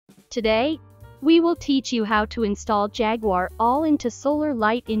Today, we will teach you how to install Jaguar all-into solar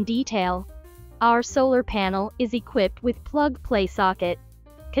light in detail. Our solar panel is equipped with plug-play socket.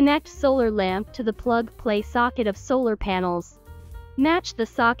 Connect solar lamp to the plug-play socket of solar panels. Match the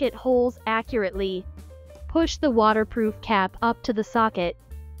socket holes accurately. Push the waterproof cap up to the socket.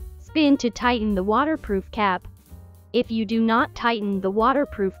 Spin to tighten the waterproof cap. If you do not tighten the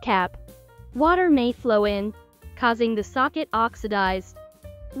waterproof cap, water may flow in, causing the socket oxidized,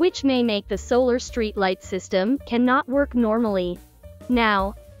 which may make the solar street light system cannot work normally.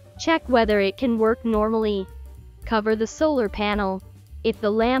 Now, check whether it can work normally. Cover the solar panel. If the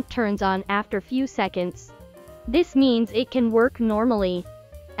lamp turns on after few seconds, this means it can work normally.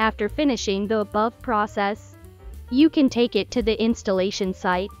 After finishing the above process, you can take it to the installation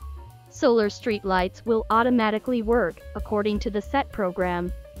site. Solar street lights will automatically work according to the set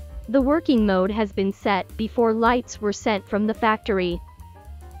program. The working mode has been set before lights were sent from the factory.